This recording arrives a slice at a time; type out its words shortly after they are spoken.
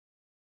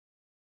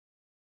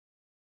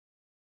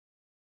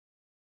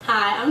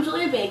I'm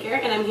Julia Baker,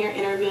 and I'm here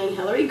interviewing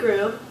Hillary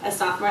Grube, a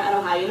sophomore at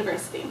Ohio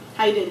University.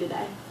 How you doing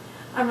today?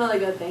 I'm really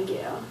good, thank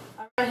you.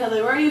 Alright,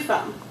 Hillary, where are you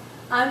from?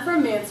 I'm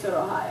from Mansfield,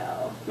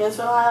 Ohio.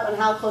 Mansfield, Ohio, and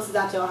how close is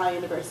that to Ohio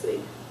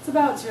University? It's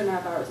about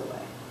 2.5 hours away.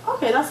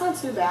 Okay, that's not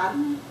too bad.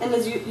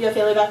 And you have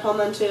family back home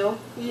then too?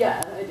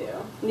 Yeah, I do.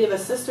 Do you have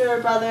a sister or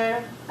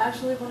brother?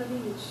 Actually, one of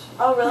each.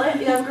 Oh,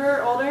 really? Younger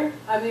or older?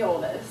 I'm the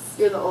oldest.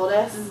 You're the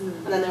oldest?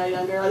 And then they're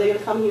younger. Are they going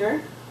to come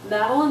here?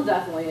 Madeline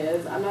definitely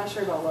is. I'm not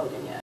sure about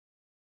Logan yet.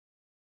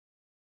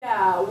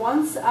 Yeah,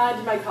 once I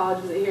did my college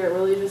visit here, it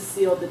really just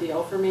sealed the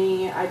deal for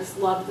me. I just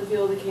loved the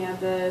feel of the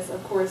campus.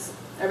 Of course,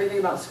 everything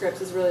about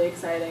Scripps is really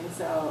exciting,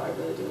 so I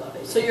really do love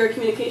it. So you're a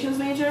communications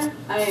major?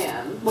 I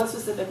am. What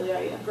specifically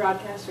are you?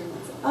 Broadcast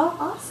journalism. Oh,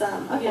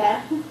 awesome. Okay.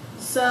 Yeah.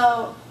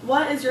 So,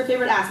 what is your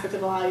favorite aspect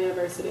of Ohio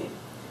University?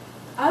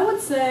 I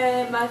would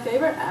say my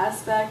favorite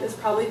aspect is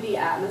probably the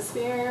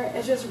atmosphere.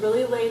 It's just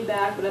really laid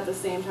back, but at the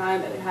same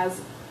time it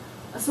has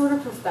a sort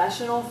of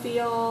professional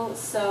feel,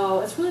 so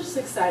it's really just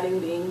exciting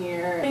being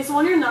here. Okay, so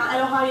when you're not at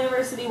Ohio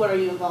University, what are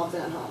you involved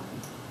in at home?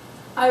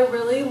 I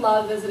really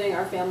love visiting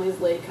our family's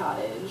lake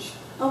cottage.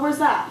 Oh, where's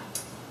that?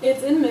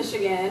 It's in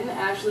Michigan.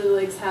 Actually, the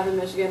lake's half in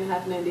Michigan,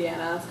 half in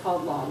Indiana. It's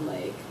called Long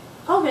Lake.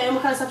 Okay, and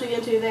what kind of stuff do you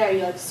get into there?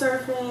 You like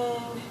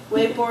surfing,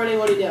 wakeboarding,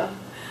 what do you do?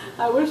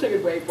 I wish I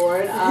could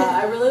wakeboard.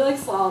 I really like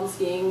slalom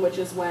skiing, which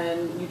is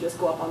when you just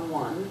go up on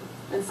one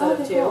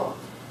instead of two. Cool.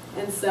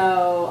 And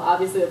so,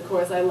 obviously, of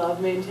course, I love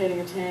maintaining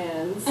a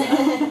tan.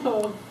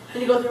 So. And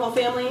you go with your whole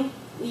family?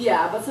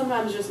 Yeah, but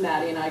sometimes just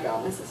Maddie and I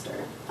go, my sister.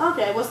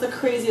 Okay, what's the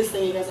craziest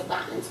thing you guys have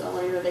gotten into on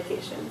one of your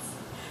vacations?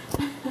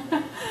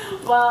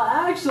 Well,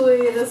 actually,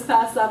 this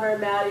past summer,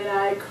 Maddie and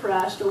I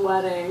crashed a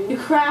wedding. You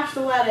crashed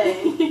a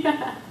wedding?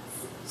 Yes.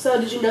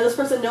 So did you know this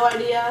person? No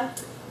idea?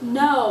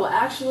 No,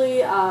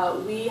 actually,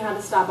 we had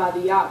to stop by the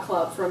yacht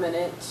club for a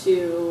minute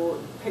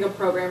to pick a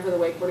program for the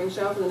wakeboarding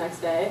show for the next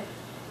day.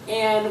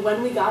 And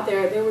when we got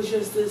there, there was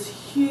just this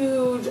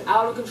huge,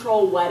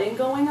 out-of-control wedding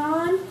going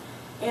on.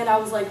 And I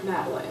was like,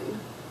 Madeline,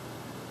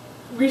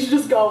 we should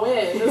just go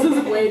in. This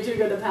is way too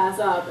good to pass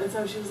up. And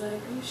so she was like,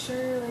 are you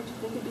sure? Like, do you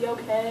think it'd be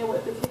okay? What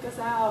if they kick us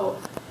out?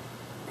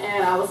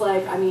 And I was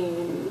like, I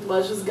mean,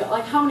 let's just go.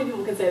 Like, how many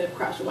people can say they've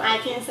crashed a wedding? I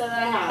can't say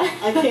that I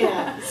have. I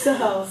can't.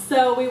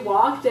 So we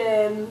walked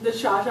in, the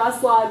cha-cha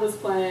slide was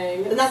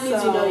playing. And that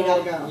means you know you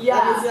gotta go.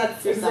 Yeah,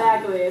 that's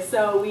exactly.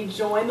 So we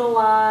joined the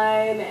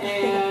line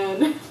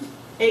and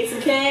ate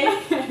some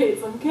cake.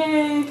 Ate some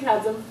cake,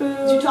 had some food.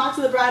 Did you talk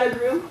to the bride or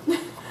groom?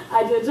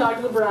 I did talk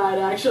to the bride,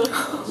 actually.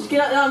 Did you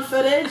get it on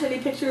footage? Any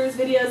pictures,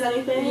 videos,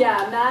 anything?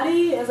 Yeah,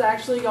 Maddie is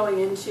actually going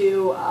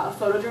into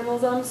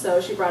photojournalism, so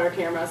she brought her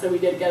camera, so we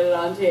did get it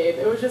on tape.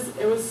 It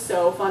was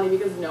so funny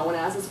because no one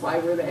asked us why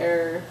we were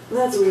there.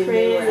 That's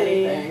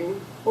crazy.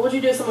 What would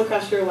you do if someone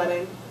crashed your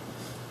wedding?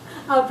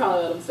 I would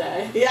probably let them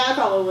stay. Yeah, I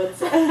probably would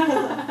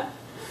stay.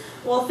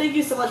 Well, thank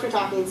you so much for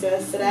talking to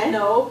us today.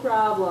 No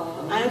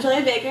problem. I'm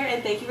Julia Baker,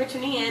 and thank you for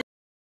tuning in.